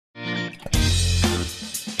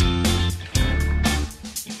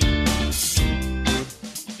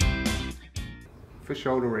for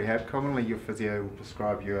shoulder rehab, commonly your physio will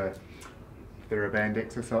prescribe you Theraband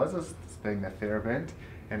exercises, this being the Theraband,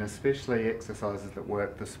 and especially exercises that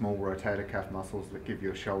work the small rotator cuff muscles that give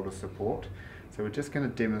you a shoulder support. So we're just going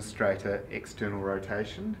to demonstrate an external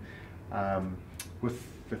rotation with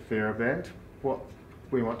the Theraband. What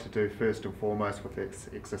we want to do first and foremost with this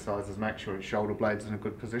exercise is make sure your shoulder blade's in a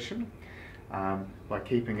good position by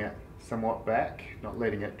keeping it somewhat back, not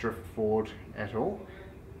letting it drift forward at all,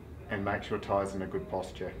 and make sure thigh's in a good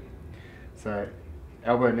posture. So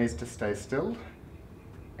elbow needs to stay still,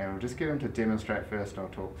 and we'll just get him to demonstrate first and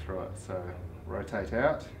I'll talk through it. So rotate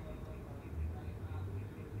out,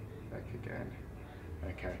 back again.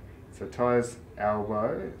 Okay, so thigh's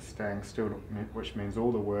elbow staying still, which means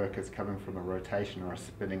all the work is coming from a rotation or a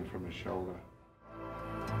spinning from the shoulder.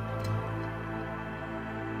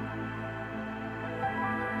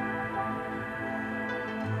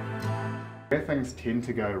 Where things tend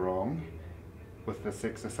to go wrong with this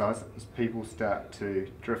exercise is people start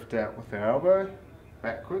to drift out with their elbow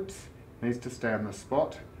backwards, needs to stay on the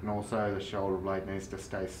spot, and also the shoulder blade needs to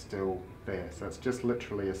stay still there. So it's just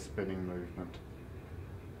literally a spinning movement.